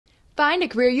Find a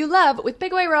career you love with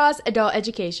Pickaway Ross Adult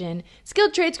Education.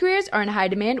 Skilled trades careers are in high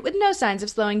demand with no signs of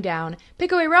slowing down.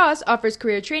 Pickaway Ross offers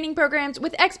career training programs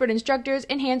with expert instructors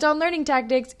and hands-on learning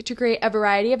tactics to create a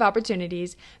variety of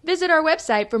opportunities. Visit our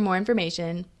website for more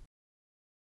information.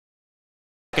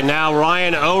 And now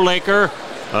Ryan Olaker,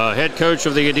 head coach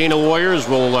of the Adena Warriors,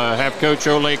 will have Coach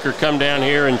Olaker come down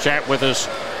here and chat with us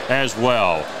as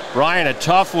well. Ryan, a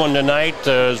tough one tonight,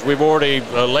 as we've already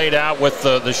laid out with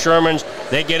the Shermans.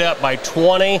 They get up by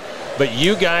 20, but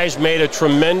you guys made a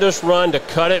tremendous run to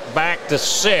cut it back to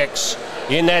 6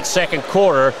 in that second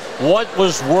quarter. What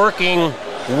was working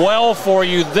well for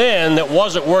you then that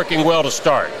wasn't working well to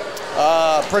start?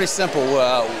 Pretty simple.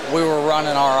 We were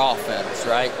running our offense,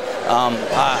 right?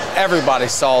 Everybody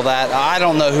saw that. I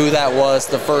don't know who that was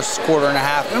the first quarter and a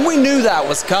half, and we knew that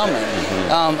was coming.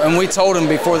 And we told them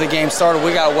before the game started,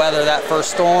 we got to weather that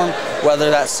first storm, weather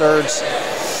that surge.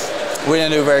 We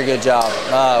didn't do a very good job.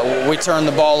 We turned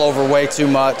the ball over way too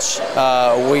much.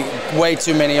 Way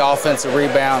too many offensive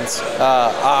rebounds.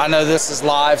 I know this is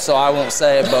live, so I won't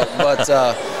say it, but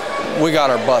we got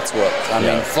our butts whooped. I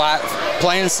mean, flat,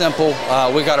 plain and simple.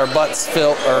 We got our butts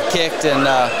kicked, and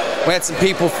we had some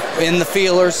people in the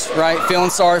feelers, right, feeling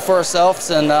sorry for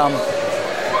ourselves, and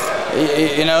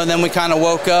you know, and then we kind of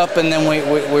woke up, and then we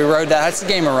rode that. That's the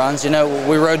game of runs, you know.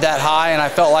 We rode that high, and I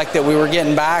felt like that we were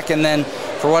getting back, and then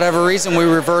for whatever reason we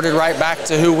reverted right back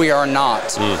to who we are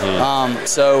not.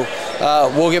 So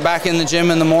we'll get back in the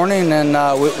gym in the morning, and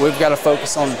we've got to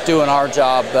focus on doing our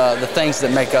job, the things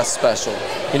that make us special.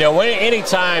 You know, any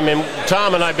time, and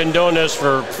Tom and I have been doing this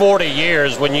for 40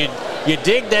 years, when you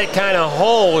dig that kind of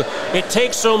hole, it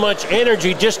takes so much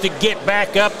energy just to get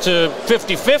back up to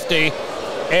 50-50,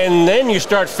 and then you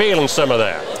start feeling some of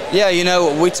that. Yeah, you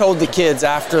know, we told the kids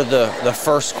after the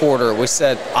first quarter, we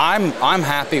said, I'm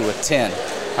happy with 10.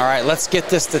 All right, let's get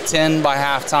this to 10 by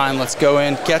halftime. Let's go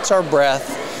in, catch our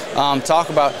breath, talk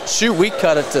about, shoot, we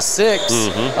cut it to 6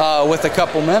 with a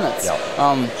couple minutes.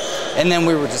 And then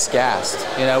we were just gassed.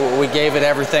 You know, we gave it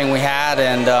everything we had,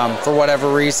 and for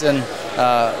whatever reason,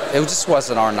 it just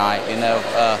wasn't our night. You know,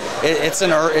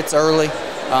 it's early.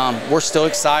 We're still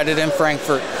excited in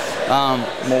Frankfurt.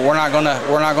 We're not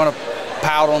gonna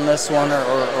pout on this one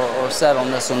or set on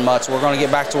this one much. We're going to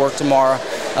get back to work tomorrow,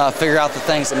 figure out the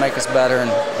things that make us better,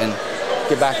 and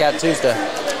get back at Tuesday.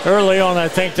 Early on, I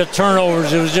think the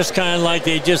turnovers, it was just kind of like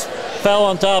they just fell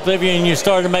on top of you and you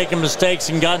started making mistakes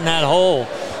and got in that hole.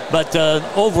 But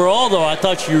overall, though, I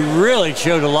thought you really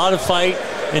showed a lot of fight,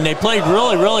 and they played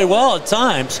really, really well at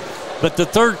times. But the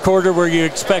third quarter, where you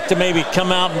expect to maybe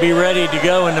come out and be ready to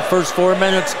go in the first 4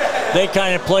 minutes, they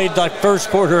kind of played like first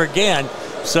quarter again.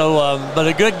 So, but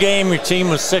a good game. Your team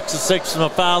was 6 of 6 from the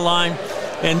foul line,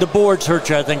 and the boards hurt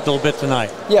you, I think, a little bit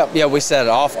tonight. Yeah, we said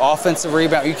it. Offensive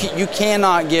rebound. You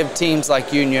cannot give teams like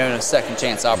Unioto second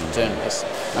chance opportunities.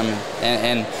 I mean,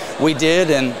 and we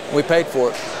did, and we paid for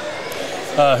it.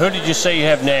 Who did you say you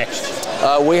have next?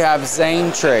 We have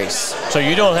Zane Trace. So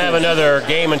you don't have another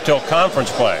game until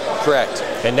conference play? Correct.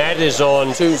 And that is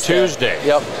on Tuesday.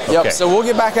 Yep. Okay. So we'll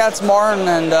get back at it tomorrow,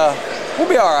 and we'll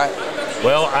be all right.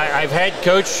 Well, I've had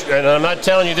Coach, and I'm not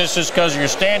telling you this just because you're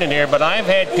standing here, but I've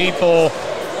had people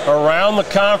around the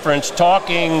conference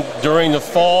talking during the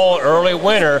fall, early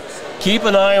winter, keep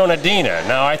an eye on Adena.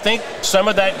 Now, I think some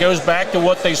of that goes back to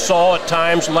what they saw at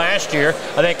times last year.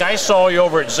 I think I saw you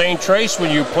over at Zane Trace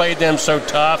when you played them so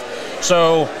tough.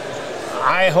 So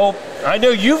I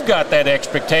know you've got that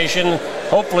expectation.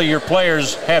 Hopefully your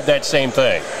players have that same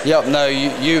thing. Yep, no,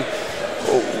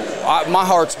 my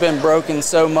heart's been broken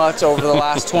so much over the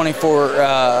last 24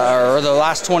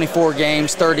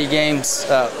 games, 30 games.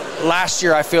 Last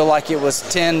year, I feel like it was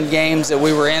 10 games that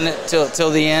we were in it till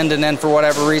the end, and then for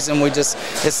whatever reason, it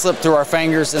slipped through our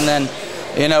fingers, and then,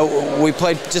 you know, we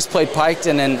just played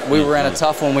Piketon, and we were in a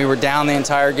tough one. We were down the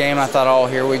entire game. I thought, oh,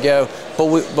 here we go. But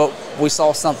we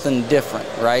saw something different,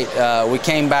 right? We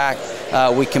came back.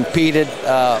 We competed,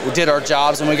 we did our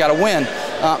jobs, and we got a win.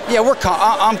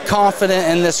 I'm confident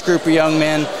in this group of young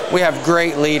men. We have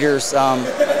great leaders.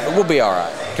 We'll be all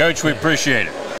right. Coach, we appreciate it.